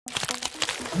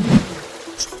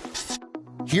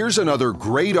Here's another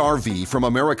great RV from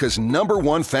America's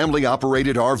 #1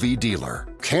 family-operated RV dealer,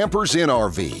 Campers Inn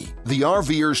RV, the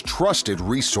RVer's trusted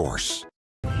resource.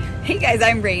 Hey guys,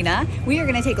 I'm Raina. We are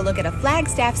going to take a look at a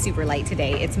Flagstaff Super Lite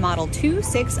today. It's model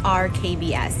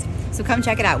 26RKBS. So come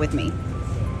check it out with me.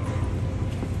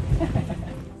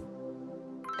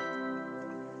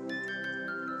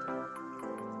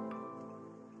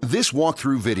 This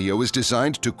walkthrough video is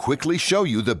designed to quickly show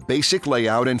you the basic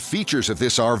layout and features of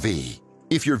this RV.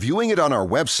 If you're viewing it on our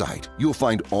website, you'll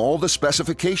find all the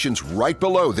specifications right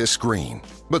below this screen.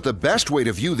 But the best way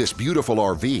to view this beautiful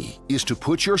RV is to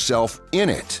put yourself in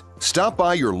it. Stop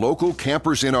by your local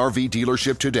Campers Inn RV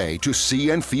dealership today to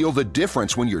see and feel the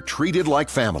difference when you're treated like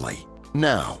family.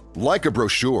 Now, like a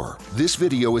brochure, this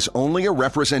video is only a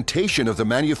representation of the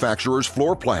manufacturer's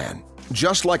floor plan.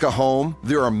 Just like a home,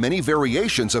 there are many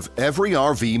variations of every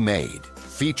RV made.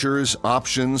 Features,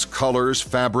 options, colors,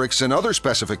 fabrics, and other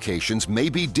specifications may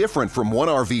be different from one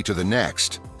RV to the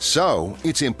next. So,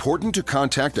 it's important to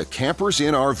contact a Campers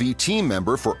Inn RV team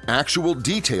member for actual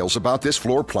details about this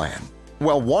floor plan.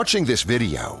 While watching this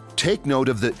video, take note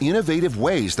of the innovative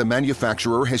ways the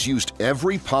manufacturer has used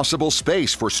every possible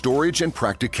space for storage and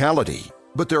practicality.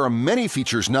 But there are many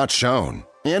features not shown,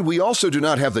 and we also do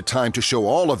not have the time to show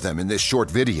all of them in this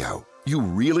short video. You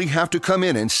really have to come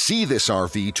in and see this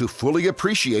RV to fully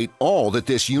appreciate all that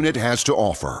this unit has to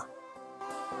offer.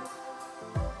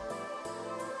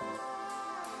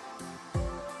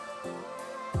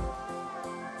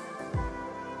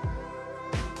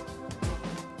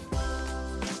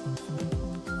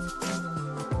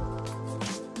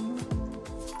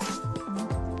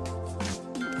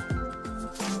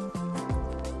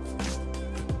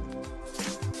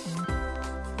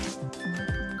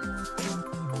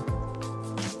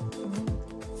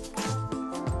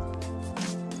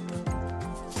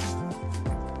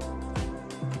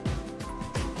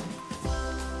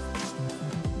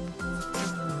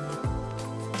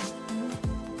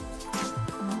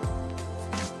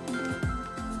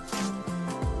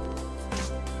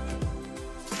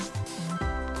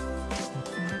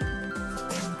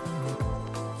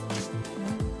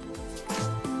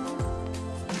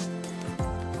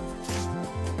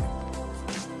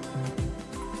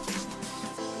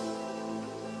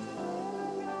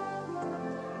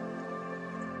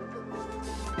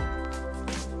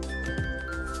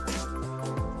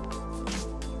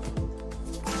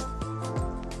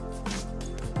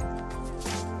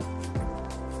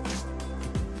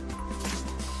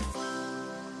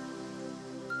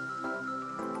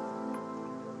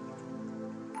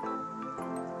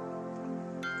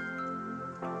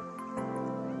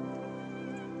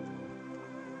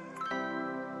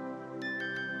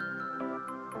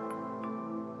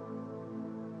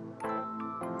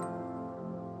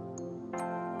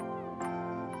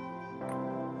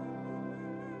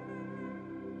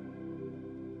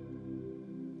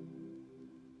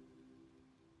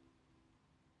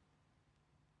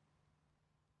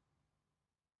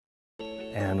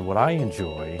 And what I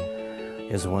enjoy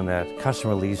is when that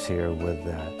customer leaves here with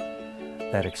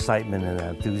that excitement and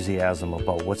that enthusiasm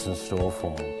about what's in store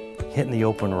for them. Hitting the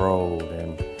open road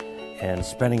and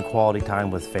spending quality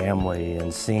time with family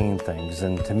and seeing things.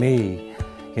 And to me,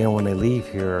 you know, when they leave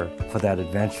here for that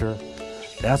adventure,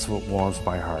 that's what warms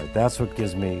my heart. That's what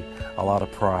gives me a lot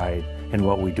of pride in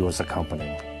what we do as a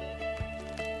company.